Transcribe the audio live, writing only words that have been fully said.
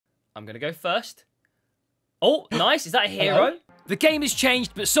I'm going to go first. Oh, nice. Is that a hero? Hello? The game has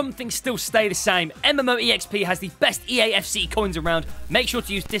changed, but some things still stay the same. MMOEXP has the best EAFC coins around. Make sure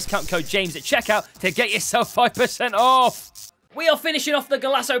to use discount code James at checkout to get yourself 5% off. We are finishing off the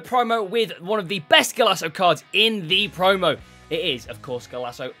Galasso promo with one of the best Galasso cards in the promo. It is, of course,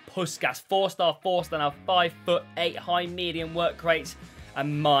 Galasso Puskas. 4-star, 4-star now, 5'8", high medium work rates.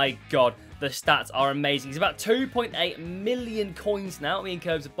 And my God, the stats are amazing. He's about 2.8 million coins now. Me and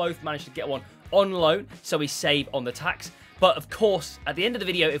Curbs have both managed to get one on loan, so we save on the tax. But of course, at the end of the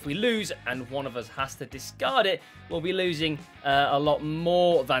video, if we lose and one of us has to discard it, we'll be losing a lot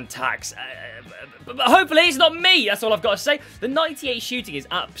more than tax. But hopefully it's not me. That's all I've got to say. The 98 shooting is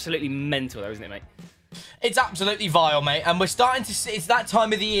absolutely mental though, isn't it, mate? It's absolutely vile, mate. And we're starting to see, it's that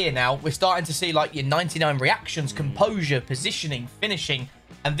time of the year now. We're starting to see like your 99 reactions, composure, positioning, finishing.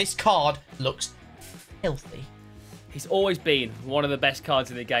 And this card looks filthy. He's always been one of the best cards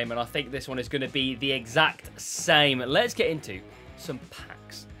in the game, and I think this one is going to be the exact same. Let's get into some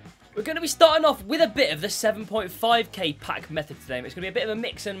packs. We're going to be starting off with a bit of the 7.5k pack method today. It's going to be a bit of a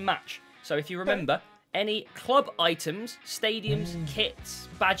mix and match. So if you remember, any club items, stadiums, kits,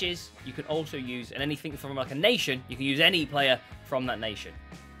 badges, you can also use, and anything from like a nation, you can use any player from that nation.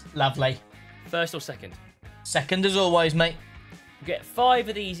 Lovely. First or second? Second as always, mate. We'll get 5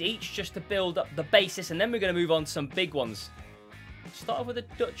 of these each just to build up the basis, and then we're going to move on to some big ones. Start off with a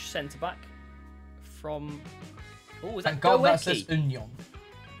Dutch centre-back from... Oh, is that Thank God that says Goecki? Union.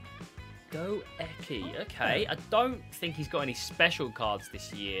 Goecki. Okay, I don't think he's got any special cards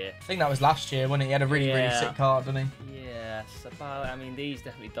this year. I think that was last year when he had a really sick card, didn't he? Yes, I mean, these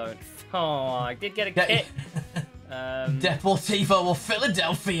definitely don't. Oh, I did get a kit. Deportivo or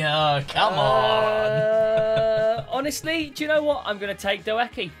Philadelphia. Come on. Honestly, do you know what? I'm going to take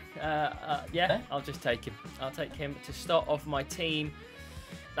Goecki. Yeah, I'll just take him. I'll take him to start off my team.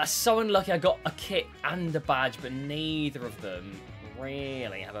 That's so unlucky. I got a kit and a badge, but neither of them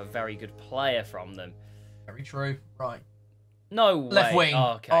really have a very good player from them. Very true. Right. No way. Left wing.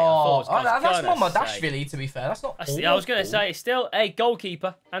 Oh, okay. That's not my Dashvili, to be fair. That's not. I was going to say, still a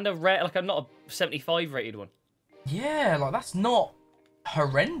goalkeeper and a rare, like I'm not a 75 rated one. Yeah, like that's not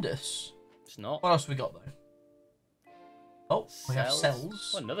horrendous. It's not. What else we got though? Oh, we have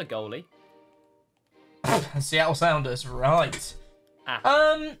Cells. Oh, another goalie. Seattle Sounders, right. So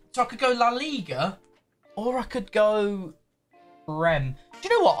I could go La Liga, or I could go Prem. Do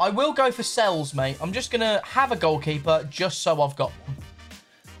you know what? I will go for Cells, mate. I'm just going to have a goalkeeper just so I've got one.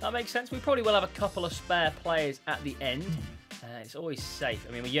 That makes sense. We probably will have a couple of spare players at the end. It's always safe.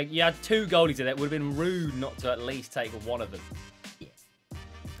 I mean, you had 2 goalies in it. It would have been rude not to at least take one of them. Yeah.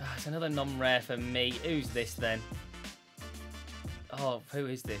 It's another non-rare for me. Who's this then? Oh, who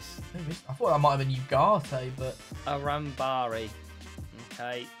is this? I thought that might have been Ugarte, but... Arambari.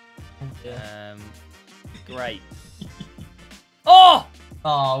 Okay. Great. Oh!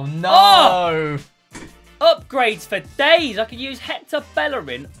 Oh, no! Oh! Upgrades for days. I could use Hector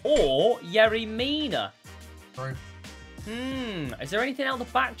Bellerin or Yerry Mina. True. Is there anything out the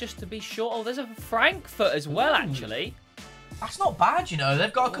back just to be sure? Oh, there's a Frankfurt as well, actually. That's not bad, you know.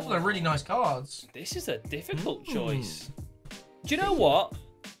 They've got a couple of really nice cards. This is a difficult choice. Do you know what?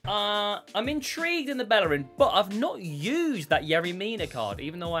 I'm intrigued in the Bellerin, but I've not used that Yerry Mina card,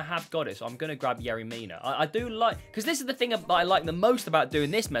 even though I have got it, so I'm going to grab Yerry Mina. I do like... Because this is the thing that I like the most about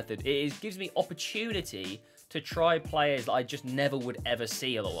doing this method. It gives me opportunity to try players that I just never would ever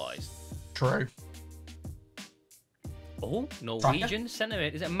see otherwise. True. Oh, Norwegian centre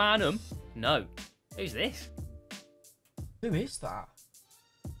mid. Is it Manum? No. Who's this? Who is that?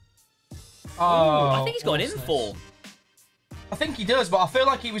 Oh, I think he's got an inform. I think he does, but I feel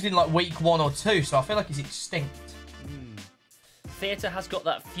like he was in like week 1 or 2, so I feel like he's extinct. Theatre has got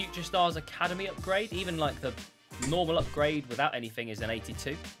that Future Stars Academy upgrade. Even like the normal upgrade without anything is an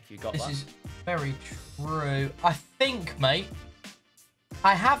 82, if you got that. This is very true. I think, mate,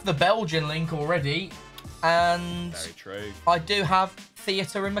 I have the Belgian link already, and very true. I do have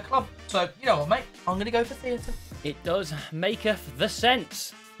Theatre in my club. So, you know what, mate? I'm going to go for Theatre. It does maketh the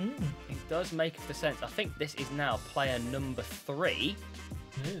sense. It does make the sense. I think this is now player number 3.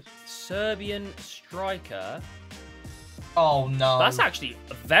 It is. Serbian striker. Oh, no. That's actually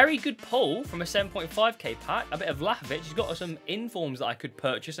a very good pull from a 7.5k pack. A bit of Lahovic. He's got some informs that I could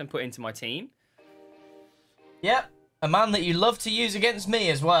purchase and put into my team. Yep. A man that you love to use against me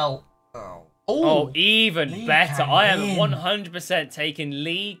as well. Oh, even Lee better. Kang I am in. 100% taking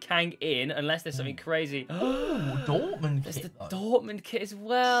Lee Kang in, unless there's something crazy. Oh, Dortmund There's kit, the though. Dortmund kit as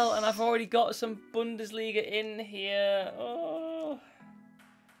well, and I've already got some Bundesliga in here. Oh.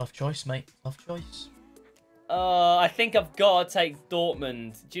 Tough choice, mate. Tough choice. I think I've got to take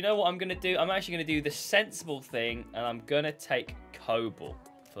Dortmund. Do you know what I'm going to do? I'm actually going to do the sensible thing, and I'm going to take Kobel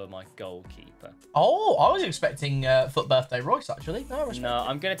for my goalkeeper. Oh, I was expecting Foot Birthday Royce, actually. No,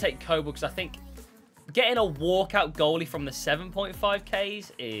 I'm going to take Kobel because I think getting a walkout goalie from the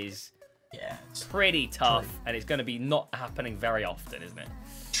 7.5Ks is pretty tough, and it's going to be not happening very often, isn't it?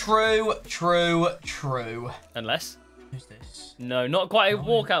 True. Unless? Who's this? No, not quite a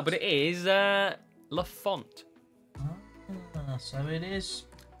walkout, but it is Lafont. So it is.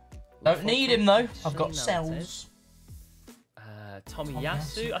 Don't need him, though. I've got cells. Tommy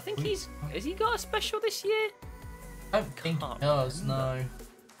Yasu. I think has he got a special this year? I don't think he does, no.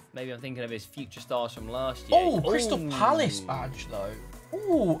 Maybe I'm thinking of his future stars from last year. Oh, Crystal Palace badge, though.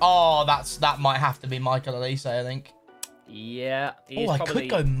 Ooh. Oh, that might have to be Michael Elise, I think. Yeah. I could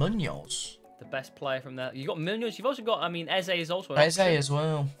go Munoz. The best player from there. You've got Munoz. You've also got, Eze is also an Eze option. as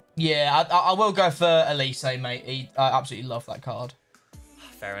well. Yeah, I will go for Elise, mate. I absolutely love that card.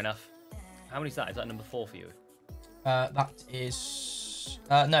 Fair enough. How many is that? Is that number 4 for you? That is...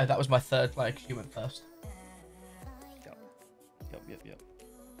 no, that was my third player because you went first. Yep.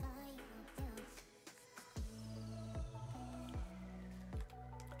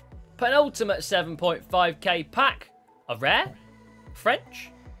 Penultimate 7.5k pack. A rare?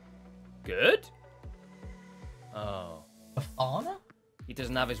 French? Good. Oh. Bafana? He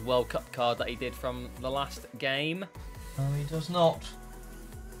doesn't have his World Cup card that he did from the last game. No, he does not.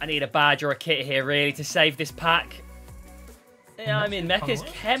 I need a badge or a kit here, really, to save this pack. Yeah, I mean, Mecha's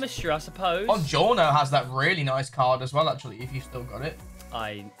chemistry, I suppose. Oh, Giorno has that really nice card as well, actually, if you've still got it.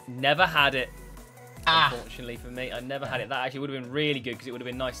 I never had it, unfortunately for me. I never had it. That actually would have been really good because it would have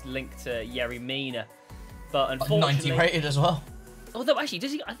been a nice link to Yerry Mina. But unfortunately... 90 rated as well. Although, actually,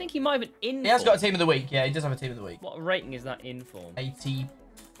 does he? I think he might have an in. He has got a team of the week. Yeah, he does have a team of the week. What rating is that in form?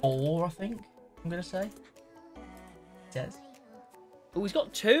 84, I think, I'm going to say. Yes. Oh, he's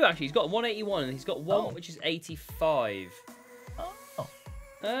got 2, actually. He's got 181, and he's got 1, which is 85. Oh.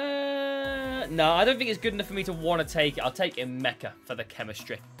 No, I don't think it's good enough for me to want to take it. I'll take in Mecha for the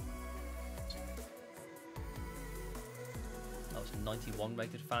chemistry. That was a 91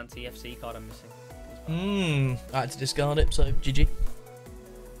 rated fancy FC card I'm missing. I had to discard it, so GG.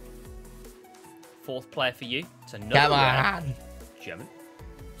 4th player for you. It's another German.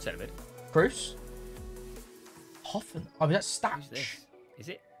 Centre mid. Bruce? Hoffen. I mean, that's Who's Statch. this? Is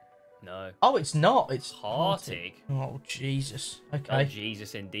it? No. Oh, it's not. It's Hartig. Oh, Jesus. Okay. Oh,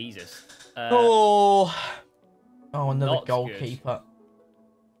 Jesus and Jesus. Another goalkeeper.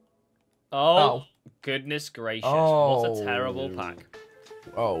 Oh, goodness gracious. What a terrible pack.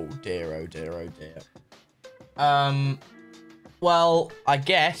 Oh, dear, oh, dear, oh, dear. Well, I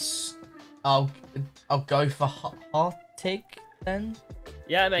guess I'll go for Hartig then.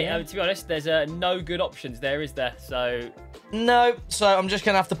 Yeah, mate, to be honest, there's no good options there, is there? So... No, so I'm just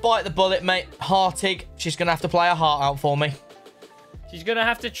going to have to bite the bullet, mate. Hartig, she's going to have to play her heart out for me. She's going to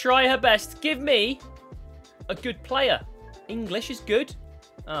have to try her best. Give me a good player. English is good.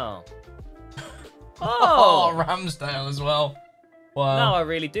 Oh. Oh, Ramsdale as well. Wow. Now I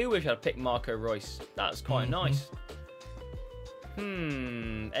really do wish I'd picked Marco Reus. That's quite nice.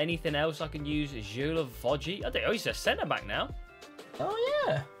 Anything else I can use? Jula Vodji. Oh, he's a centre-back now. Oh,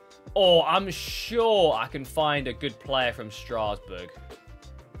 yeah. Oh, I'm sure I can find a good player from Strasbourg.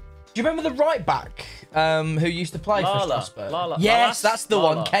 Do you remember the right back who used to play for Strasbourg? Yes, that's the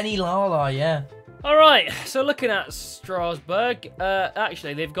one. Kenny Lala, yeah. All right, so looking at Strasbourg,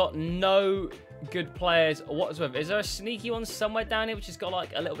 actually, they've got no good players whatsoever. Is there a sneaky one somewhere down here which has got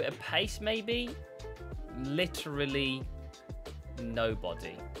like a little bit of pace, maybe? Literally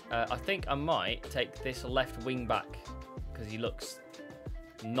nobody. I think I might take this left wing back because he looks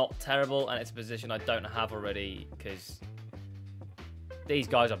not terrible, and it's a position I don't have already because these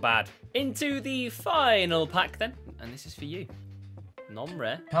guys are bad. Into the final pack then, and this is for you.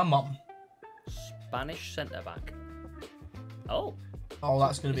 Non-rare. Come on. Spanish centre-back. Oh. Oh,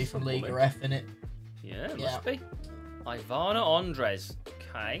 that's going to be from Liga F, innit? Yeah, it must be. Ivana Andres.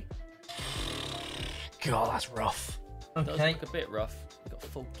 Okay. God, that's rough. It does look a bit rough. We've got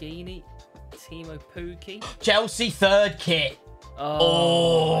Fulgini, Timo Pukki. Chelsea third kit.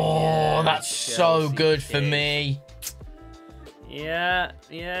 Oh, yeah, that's so good for me. Yeah,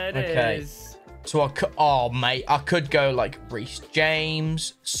 it is. So mate, I could go like Reece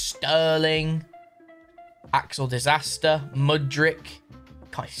James, Sterling, Axel Disaster, Mudryk,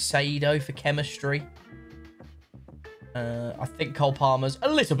 Caicedo for chemistry. I think Cole Palmer's a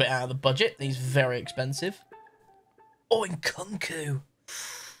little bit out of the budget. He's very expensive. Oh, and Kunku.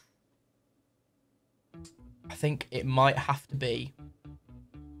 I think it might have to be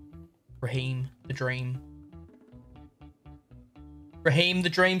Raheem the Dream Raheem the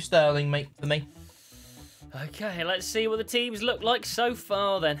Dream Sterling, mate, for me. Okay, let's see what the teams look like so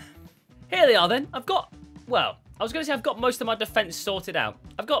far then. Here they are then. Well, I was going to say I've got most of my defence sorted out.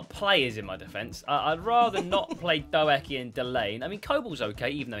 I've got players in my defence. I'd rather not play Doeki and Delane. I mean, Kobal's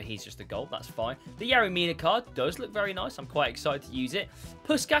okay, even though he's just a gold. That's fine. The Yaromina card does look very nice. I'm quite excited to use it.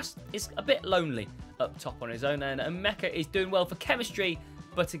 Puskas is a bit lonely up top on his own. And Mecha is doing well for chemistry.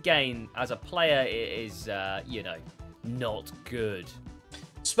 But again, as a player, it is, you know, not good.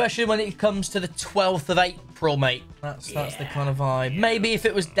 Especially when it comes to the 12th of April, mate. That's the kind of vibe. Yeah. Maybe if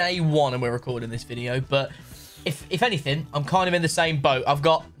it was day 1 and we're recording this video, but... If anything, I'm kind of in the same boat. I've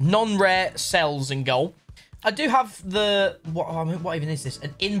got non-rare cells in goal. I do have the... What even is this?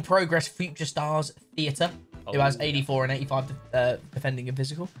 An in-progress Future Stars Theatre, who has 84 and 85 defending and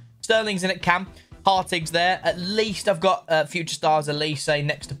physical. Sterling's in at Cam. Hartig's there. At least I've got Future Stars Elise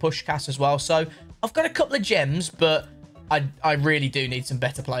next to Pushkas as well. So I've got a couple of gems, but I really do need some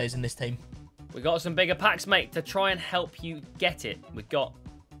better players in this team. We got some bigger packs, mate, to try and help you get it. We've got...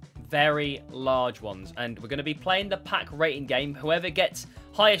 very large ones, and we're going to be playing the pack rating game. Whoever gets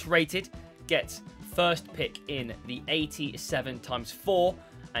highest rated gets first pick in the 87 times 4,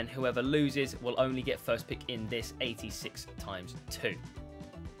 and whoever loses will only get first pick in this 86 times 2.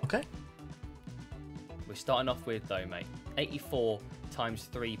 Okay. We're starting off with, though, mate, 84 times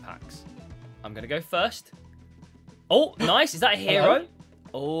 3 packs. I'm going to go first. Oh, nice. Is that a hero?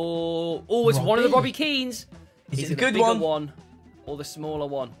 Oh, it's Robbie. one of the Robbie Keanes. Is it a good bigger one? Or the smaller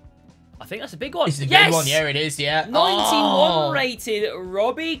one? I think that's a big one. It's a good one. Yeah, it is. Yeah. 91 rated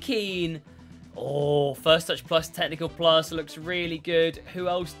Robbie Keane. Oh, first touch plus, technical plus. Looks really good. Who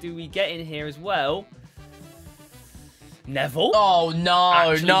else do we get in here as well? Neville. Oh,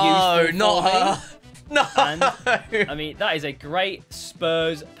 no. No, not her. No. And, I mean, that is a great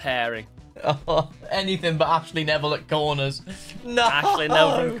Spurs pairing. Oh, anything but Ashley Neville at corners. No. Ashley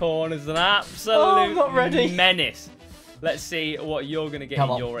Neville from corners. An absolute not ready. menace. Let's see what you're going to get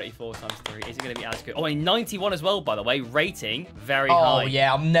in your 84 times 3. Is it going to be as good? Oh, a 91 as well, by the way. Rating, very high. Oh,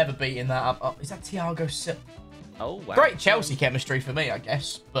 yeah. I'm never beating that up. Oh, is that Thiago Silva? Oh, wow. Great Chelsea chemistry for me, I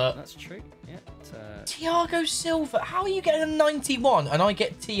guess. But that's true. Yeah. Thiago Silva. How are you getting a 91 and I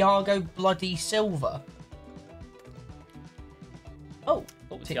get Thiago bloody Silva? Oh.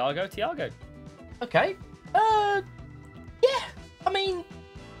 Thiago. Okay. Yeah. I mean...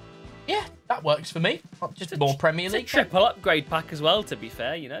 Yeah, that works for me. Just more Premier League. It's a triple upgrade pack as well, to be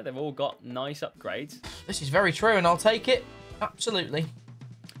fair. You know, they've all got nice upgrades. This is very true, and I'll take it. Absolutely.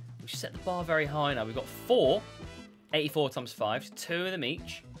 We set the bar very high now. We've got 4 84 times 5s, 2 of them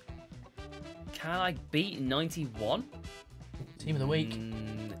each. Can I beat 91? Team of the week.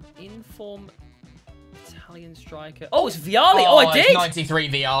 Inform Italian striker. Oh, it's Vialli. Oh, I did. It's 93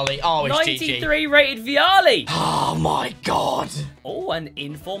 Vialli. Oh, it's 93 rated Vialli. Oh, my God. Oh, and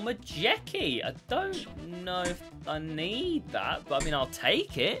Inform Majeki. I don't know if I need that, but I mean, I'll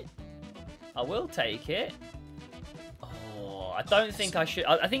take it. I will take it. Oh, I don't think I should.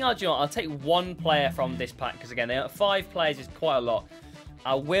 I think I'll take one player from this pack, because again, 5 players is quite a lot.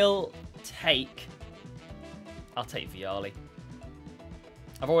 I'll take Vialli.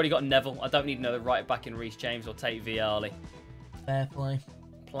 I've already got Neville. I don't need another right back in ItsJames. I'll take Vialli. Fair play.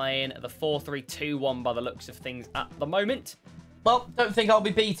 Playing the 4-3-2-1 by the looks of things at the moment. Well, don't think I'll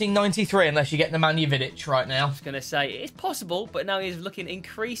be beating 93 unless you get Nemanja Vidic right now. I was going to say, it's possible, but now he's looking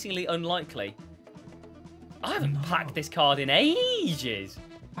increasingly unlikely. I haven't packed this card in ages.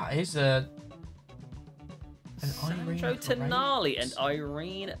 That is an Sandro Tonali and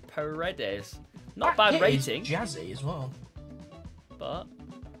Irene Paredes. Not that bad rating. Jazzy as well. But,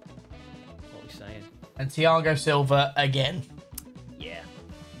 what are we saying? And Thiago Silva again. Yeah.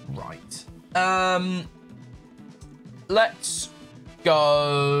 Right. Let's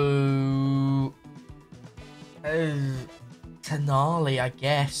go... Tonali, I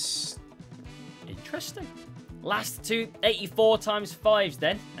guess. Interesting. Last 2 84 times 5s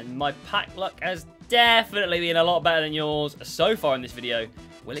then. And my pack luck has definitely been a lot better than yours so far in this video.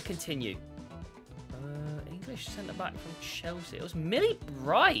 Will it continue? English centre-back from Chelsea. It was Millie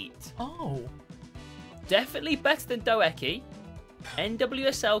Bright. Oh. Definitely better than Doeki.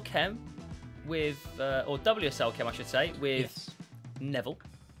 NWSL Chem with... or WSL Chem, I should say, with Neville.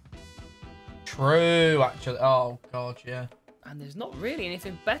 True, actually. Oh, God, yeah. And there's not really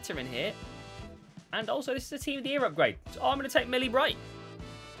anything better in here. And also, this is a Team of the Year upgrade. So I'm going to take Millie Bright.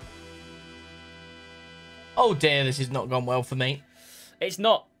 Oh, dear, this has not gone well for me. It's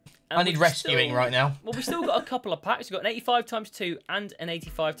not. And I need rescuing right now. Well, we've still got a couple of packs. We've got an 85 times 2 and an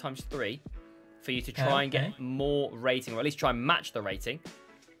 85 times 3 for you to try and get more rating, or at least try and match the rating.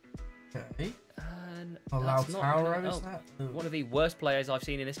 Okay. And Oh, Lautaro, is that? One of the worst players I've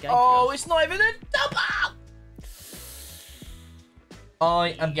seen in this game. Oh, it's not even a double!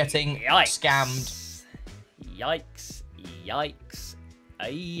 I am getting scammed. Yikes. Yikes.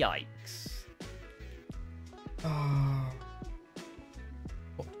 Yikes.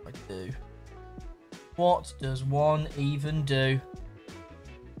 What do I do? What does one even do?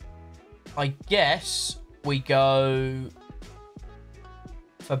 I guess we go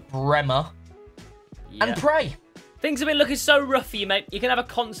for Bremer and pray. Things have been looking so rough for you, mate. You can have a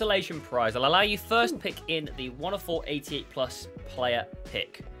consolation prize. I'll allow you first pick in the 1 of 4 88+ player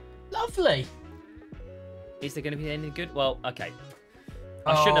pick. Lovely. Is there going to be anything good? Well, okay.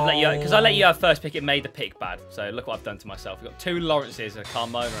 I shouldn't have let you, because I let you have first pick. It made the pick bad. So look what I've done to myself. We've got 2 Lawrences, a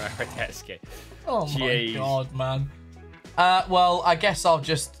Carmona, and a Radetzky. Oh my god, man. Well, I guess I'll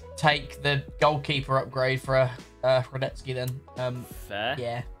just take the goalkeeper upgrade for a Radetzky then. Fair.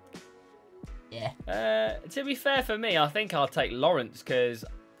 Yeah. Yeah. To be fair for me, I think I'll take Lawrence because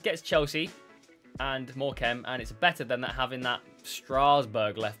gets Chelsea and more chem, and it's better than having that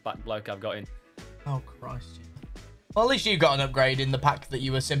Strasbourg left back bloke I've got in. Oh Christ. Well, at least you got an upgrade in the pack that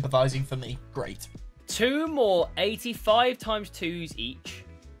you were sympathising for me. Great. 2 more 85 times 2s each,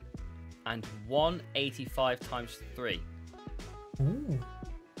 and 1 85 times 3. Ooh.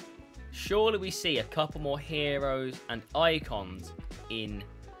 Surely we see a couple more heroes and icons in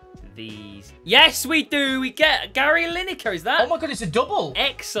these. Yes, we do. We get Gary Lineker. Is that? Oh my god, it's a double.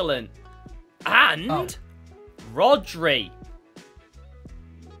 Excellent. And Rodri.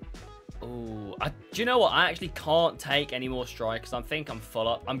 Oh, do you know what? I actually can't take any more strikers. I think I'm full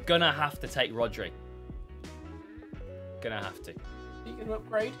up. I'm gonna have to take Rodri. Gonna have to. Are you gonna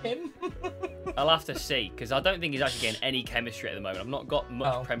upgrade him? I'll have to see, because I don't think he's actually getting any chemistry at the moment. I've not got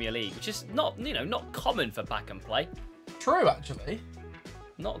much Premier League, which is not, not common for back and play. True, actually.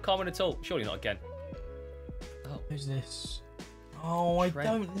 Not common at all. Surely not again. Oh, who's this? Oh, Trent.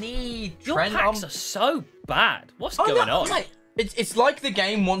 I don't need Your Trent. packs are so bad. What's going on? Mate, it's like the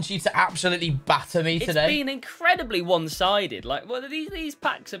game wants you to absolutely batter me today. It's been incredibly one-sided. Like, well, these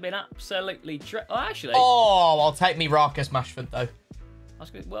packs have been absolutely... actually... Oh, I'll take me Marcus Rashford, though.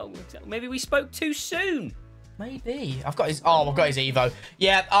 Well, maybe we spoke too soon. Maybe. I've got his Evo.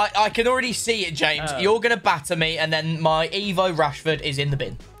 Yeah, I can already see it, James. You're going to batter me, and then my Evo Rashford is in the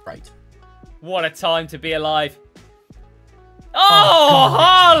bin. Great. What a time to be alive. Oh,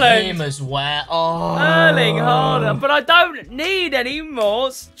 Haaland! Him as well. Oh. Erling Haaland. But I don't need any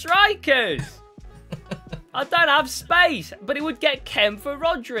more strikers. I don't have space, but it would get Kem for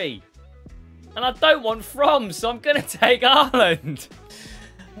Rodri. And I don't want From, so I'm going to take Haaland.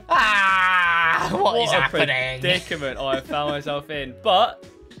 What is happening? Predicament I have found myself in. But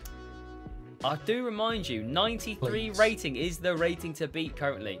I do remind you, 93 rating is the rating to beat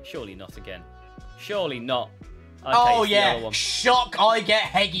currently. Surely not again. Surely not. Okay, oh yeah, shock! I get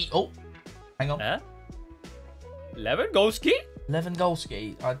Heggy. Oh, hang on. Lewandowski.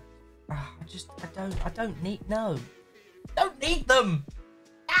 Lewandowski. I don't need Don't need them.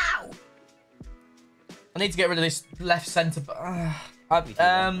 Ow! I need to get rid of this left centre. Well,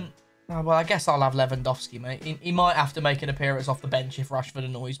 I guess I'll have Lewandowski, mate. He might have to make an appearance off the bench if Rashford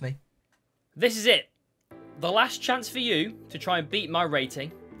annoys me. This is it. The last chance for you to try and beat my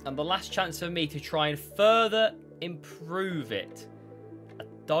rating, and the last chance for me to try and further improve it. I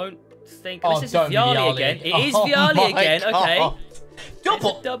don't think... this is Vialli again. It is Vialli again, okay.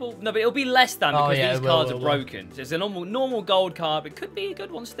 Double. No, but it'll be less than because these cards are broken. So it's a normal gold card, but it could be a good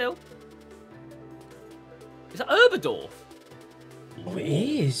one still. Is that Herberdorf? Oh, it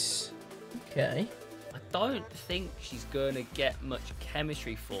is. Okay. I don't think she's going to get much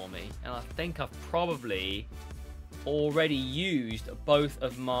chemistry for me. And I think I've probably already used both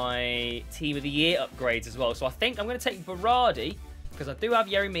of my Team of the Year upgrades as well. So I think I'm going to take Berardi because I do have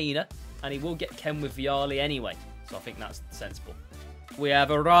Yeremina and he will get Ken with Vialli anyway. So I think that's sensible. We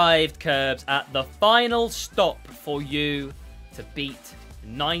have arrived, Curbs, at the final stop for you to beat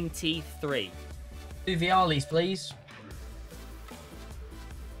 93. 2 Viallis, please.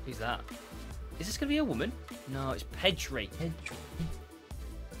 Who's that? Is this going to be a woman? No, it's Pedri.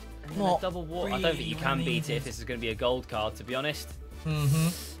 Double war. Really, I don't think you can beat it if this is going to be a gold card, to be honest.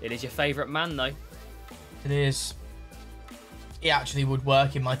 It is your favourite man, though. It is. He actually would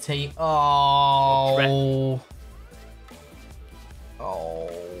work in my team. Oh. Or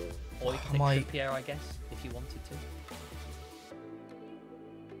you can take Trippier, I guess, if you wanted to.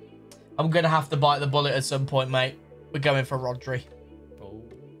 I'm going to have to bite the bullet at some point, mate. We're going for Rodri.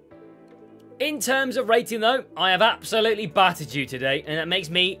 In terms of rating, though, I have absolutely battered you today, and that makes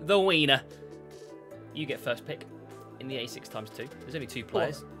me the wiener. You get first pick in the A6 × 2. There's only 2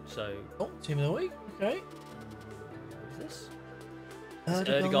 players, so... Oh, Team of the Week. Okay. Who's this?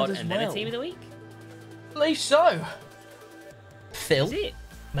 Erdegaard and then a team of the week? At least so. Phil? Is it?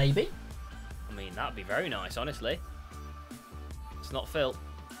 Maybe. I mean, that'd be very nice, honestly. It's not Phil.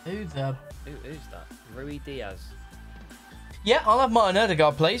 Who's that? Rui Diaz. Yeah, I'll have Martin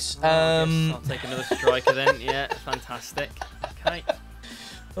Erdegaard, please. I'll take another striker then. Yeah, fantastic. Okay.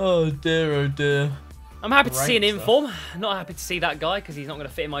 Oh dear. I'm happy to see an inform. Not happy to see that guy because he's not going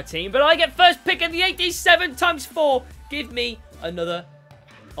to fit in my team. But I get first pick in the 87 times 4. Give me another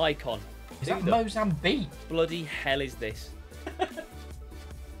icon. Is that Mozambique? Bloody hell is this?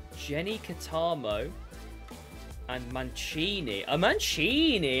 Jenny Catamo and Mancini. A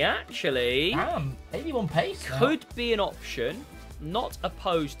Mancini, actually. Damn, 81 pace. Could be an option. Not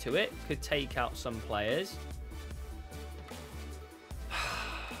opposed to it. Could take out some players.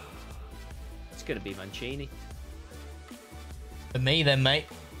 It's going to be Mancini. For me then, mate.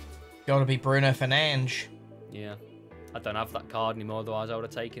 Gotta be Bruno Fernandes. Yeah. I don't have that card anymore, otherwise I would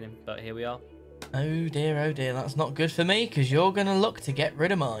have taken him. But here we are. Oh dear, that's not good for me, because you're going to look to get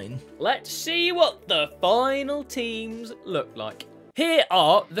rid of mine. Let's see what the final teams look like. Here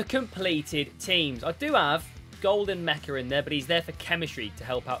are the completed teams. I do have Golden Mecha in there, but he's there for chemistry to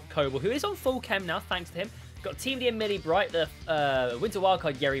help out Koble, who is on full chem now, thanks to him. Got Team of the Year Millie Bright, the Winter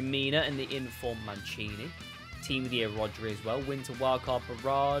Wildcard Yerry Mina, and the Inform Mancini. Team of the Year Rodri as well. Winter Wildcard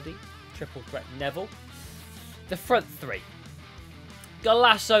Berardi. Triple Threat Neville. The front three.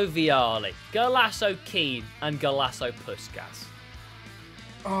 Galasso Viali, Galasso Keane, and Galasso Puskas.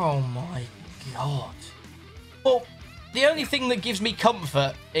 Oh my god. Well, the only thing that gives me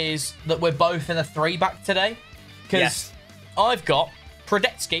comfort is that we're both in a 3-back today. Because I've got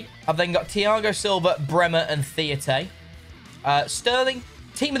Prodetsky, I've then got Thiago Silva, Bremer, and Theate. Sterling,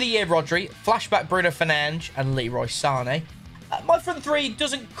 Team of the Year Rodri, Flashback Bruno Fernandes, and Leroy Sane. My front three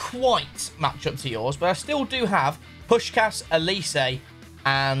doesn't quite match up to yours, but I still do have Puskás, Elise,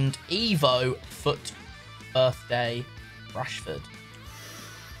 and Evo Foot Birthday Rashford.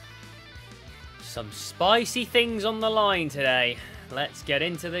 Some spicy things on the line today. Let's get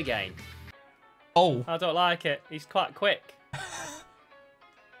into the game. Oh. I don't like it. He's quite quick.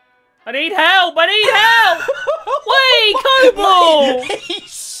 I need help! I need help! Wait, Koble!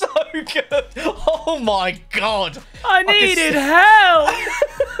 He's so good! Oh my god! I needed help!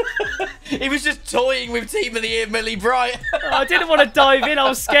 He was just toying with Team of the Year Millie Bright. I didn't want to dive in. I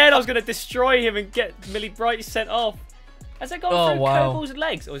was scared I was going to destroy him and get Millie Bright sent off. Has it gone through Koble's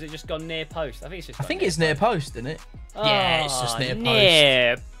legs, or has it just gone near post? I think it's just. I think it's near post, isn't it? Oh, yeah, it's just near post.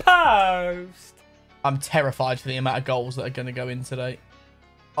 Near post. I'm terrified for the amount of goals that are going to go in today.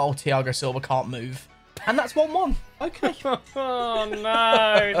 Oh, Thiago Silva can't move. And that's 1-1. Okay. Oh,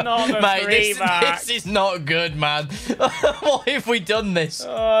 no. Not the Mate, three-back. this is not good, man. Why have we done this?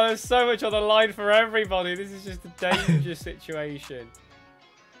 Oh, there's so much on the line for everybody. This is just a dangerous situation.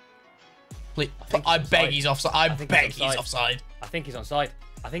 Please, I beg he's offside. I beg he's offside. I think he's onside.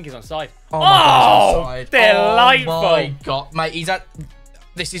 I think he's onside. Oh, my God, he's offside. Delightful. Oh, my God. Mate, he's at...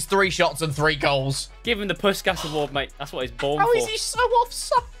 This is 3 shots and 3 goals. Give him the Puskas award, mate. That's what he's born for. How is he so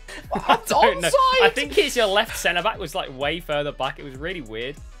offside? I don't know. I think it's your left centre-back was like way further back. It was really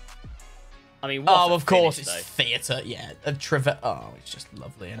weird. I mean, what of course, it's theatre. Yeah, a Trivet. Oh, it's just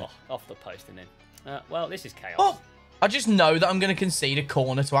lovely, isn't it? Oh, off the post and in. Well, this is chaos. Oh, I just know that I'm going to concede a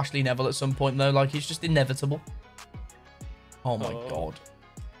corner to Ashley Neville at some point, though. Like, it's just inevitable. Oh, my God.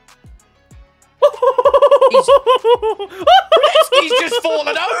 He's just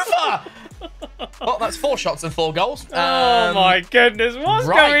fallen over. Oh, that's 4 shots and 4 goals. Oh my goodness, what's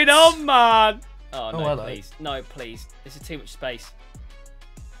going on, man? Oh, no, please. No, please. This is too much space.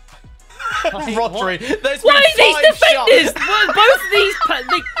 Rodri, there's what been is these defenders? Shots. Both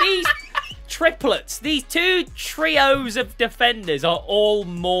of these triplets, these 2 trios of defenders are all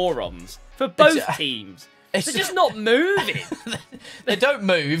morons for both teams. They're just not moving. They don't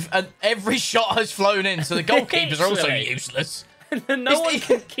move, and every shot has flown in, so the goalkeepers are also useless. No one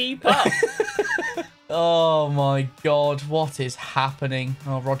can keep up. Oh my God, what is happening?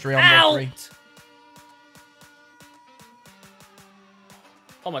 Oh, Rodri on Rodri.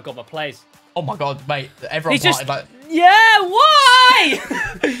 Oh my God, my plays. Oh my God, mate. Everyone just... like... Yeah, why?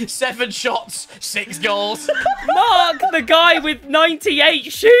 7 shots, 6 goals. Mark, the guy with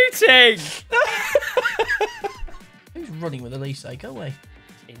 98 shooting. Who's running with Elise? Go away.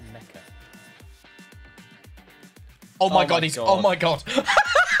 In Mecca. Oh my God, he's... Oh my God.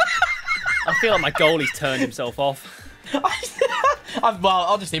 I feel like my goalie's turned himself off. Well,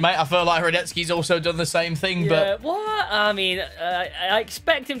 honestly, mate, I feel like Radetzky's also done the same thing, but... What? I mean, I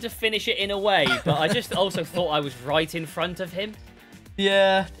expect him to finish it in a way, but I just also thought I was right in front of him.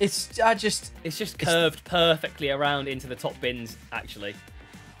 Yeah, it's just curved perfectly around into the top bins, actually.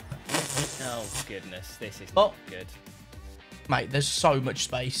 Oh, goodness. This is not good. Mate, there's so much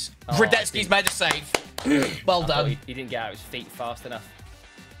space. Oh, Radetzky's made a save. Well done. He didn't get out his feet fast enough.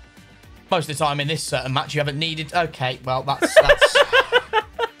 Most of the time in this certain match, you haven't needed... Okay, well, that's...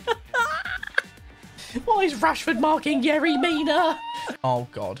 Why is Rashford marking Yerry Mina? Oh,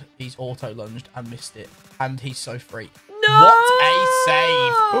 God. He's auto-lunged and missed it. And he's so free. No! What a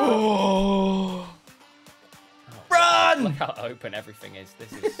save. Oh, run! Look how open everything is.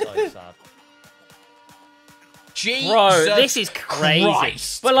 This is so sad. Jesus Bro, this is crazy.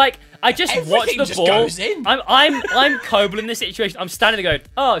 Christ. But like, I just watched the just ball. Goes in. I'm Coble in this situation. I'm standing there going,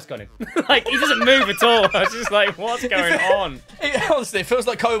 oh, it's gone in. Like, he doesn't move at all. I was just like, what's going on? Honestly, it feels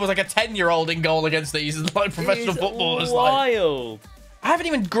like Coble's like a 10-year-old in goal against these like professional footballers. Wild. Like. I haven't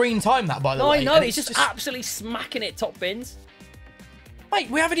even green timed that, by the way. I know. He's just absolutely smacking it top bins. Mate,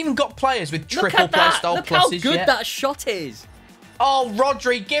 we haven't even got players with Look triple at that. play style Look pluses how good yet. that shot is. Oh,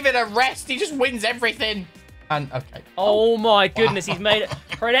 Rodri, give it a rest. He just wins everything. And okay. Oh my goodness, he's made it.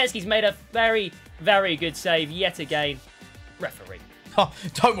 Radetzky's made a very, very good save yet again. Referee. Oh,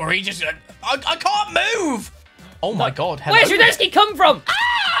 don't worry, just I can't move. Oh my God. Hello. Where's Radetzky come from?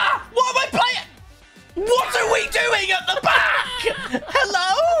 Ah! What am I playing? What are we doing at the back?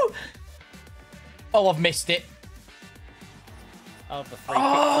 Hello? Oh, I've missed it. Oh, the free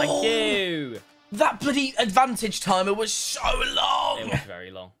kick, thank you. That bloody advantage timer was so long. It was very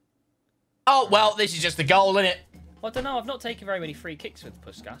long. Oh, well, this is just a goal, isn't it? Well, I don't know. I've not taken very many free kicks with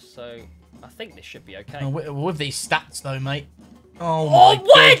Puskas, so I think this should be okay. Oh, with these stats, though, mate. Oh, my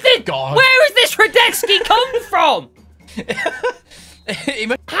God. Where has this Radetzky come from?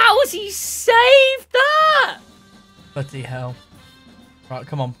 How has he saved that? Bloody hell. Right,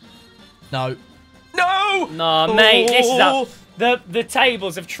 come on. No. No! No, mate, this is up. The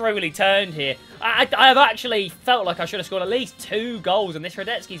tables have truly turned here. I have actually felt like I should have scored at least 2 goals, and this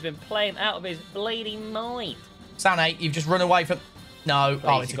Radetzky's been playing out of his bleeding mind. Sané, you've just run away from... No. Please,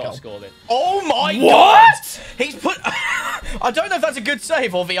 oh, it's a goal. Score then. Oh, my God! What? He's put... I don't know if that's a good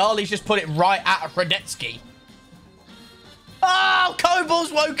save or Viali's just put it right at Radetzky. Oh,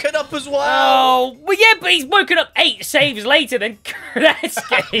 Kobel's woken up as well. Oh, well, yeah, but he's woken up 8 saves later than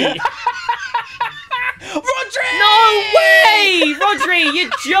Radetzky. Rodri! No way! Rodri, you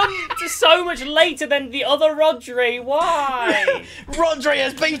jumped so much later than the other Rodri. Why? Rodri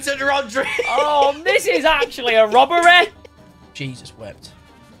has beaten Rodri. Oh, this is actually a robbery. Jesus wept.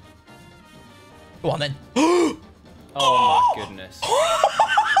 Go on, then. Oh, my goodness.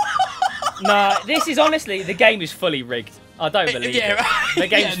 No, this is honestly, the game is fully rigged. I don't believe it. The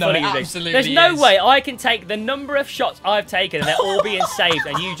game's fully rigged. There's no way I can take the number of shots I've taken and they're all being saved,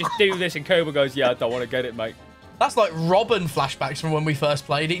 and you just do this and Koba goes, yeah, I don't want to get it, mate. That's like Robin flashbacks from when we first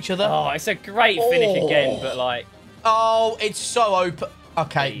played each other. Oh, it's a great finish again, but like... Oh, it's so open.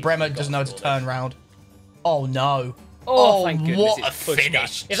 Okay, Please, Bremer doesn't know to turn round. Oh, no. Oh, thank goodness, what it's a Puskas.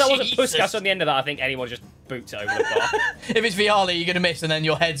 finish. If that wasn't Jesus. Puskas on the end of that, I think anyone just boots it over the bar. If it's Viali, you're going to miss and then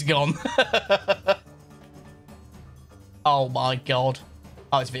your head's gone. Oh, my God.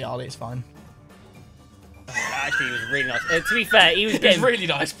 Oh, it's Viali. It's fine. Actually, he was really nice. To be fair, he was getting... really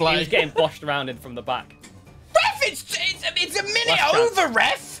nice play. He was getting boshed around in from the back. Ref, it's a minute Last over, chance.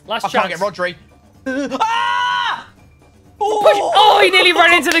 ref. Last I can't chance. get Rodri. Ah! Oh, he nearly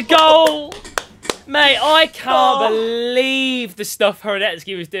ran into the goal. Mate, I can't believe the stuff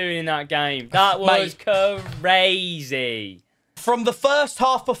Radetzky was doing in that game. That was crazy. From the first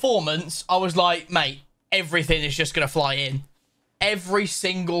half performance, I was like, mate, everything is just going to fly in. Every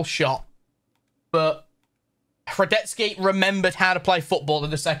single shot. But Radetzky remembered how to play football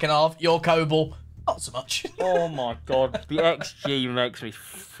in the second half. Your Kobel, not so much. Oh, my God. The XG makes me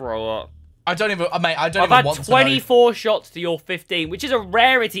throw up. I don't even, mate, I don't I've even had want to 24 shots to your 15, which is a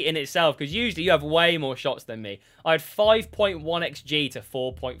rarity in itself, because usually you have way more shots than me. I had 5.1 XG to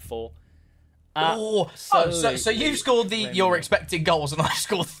 4.4. So you've scored your expected goals, and I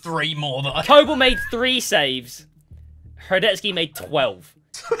scored 3 more than I... Kobel made 3 saves. Radetzky made 12.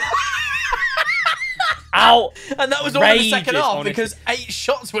 And that was all in the second half, because 8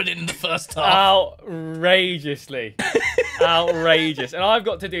 shots went in the first half. Outrageously. Outrageous. And I've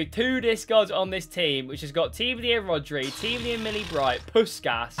got to do 2 discards on this team, which has got Team of the Year Rodri, Team of the Year Millie Bright,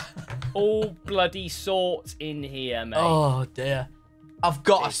 Puskas, all bloody sorts in here, mate. Oh, dear. I've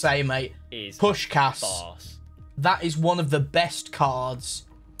got to say, mate, Puskas, that is one of the best cards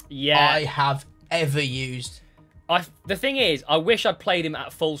I have ever used. The thing is, I wish I'd played him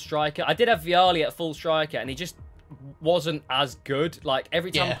at full striker. I did have Viali at full striker, and he just wasn't as good. Like,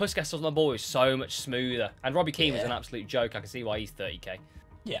 every time Yeah. Puskas was on the ball, it was so much smoother. And Robbie Keane was an absolute joke. I can see why he's 30k.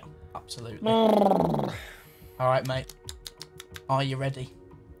 Yeah, absolutely. All right, mate. Are you ready?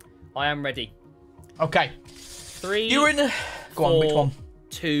 I am ready. Okay. 3, You're in. Go on, which one?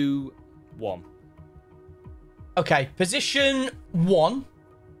 2, 1. Okay, position 1,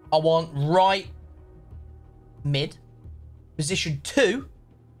 I want right mid. Position 2,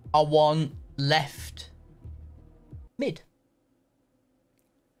 I want left mid.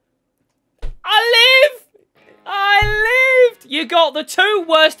 I lived! You got the 2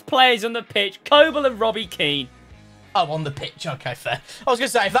 worst players on the pitch, Coble and Robbie Keane. Oh, on the pitch. Okay, fair. I was going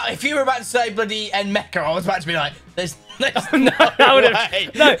to say, if you were about to say bloody Mecca, I was about to be like, there's No, way.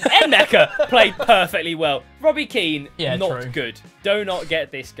 No, Mecca played perfectly well. Robbie Keane, Yeah, not true. good. Do not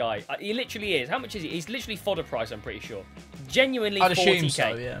get this guy. He literally is. How much is he? He's literally fodder price, I'm pretty sure. Genuinely I'd 40k. assume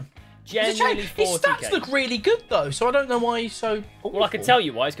so, yeah. Genuinely His 40k. stats look really good, though, so I don't know why he's so awful. Well, I can tell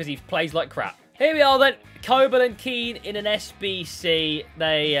you why. It's because he plays like crap. Here we are then. Coble and Keane in an SBC.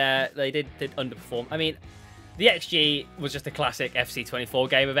 They did underperform. I mean, the XG was just a classic FC24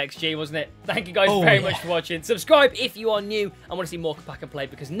 game of XG, wasn't it? Thank you guys very much for watching. Subscribe if you are new and want to see more Pack and Play,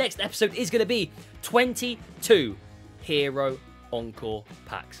 because next episode is going to be 22 Hero Encore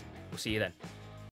packs. We'll see you then.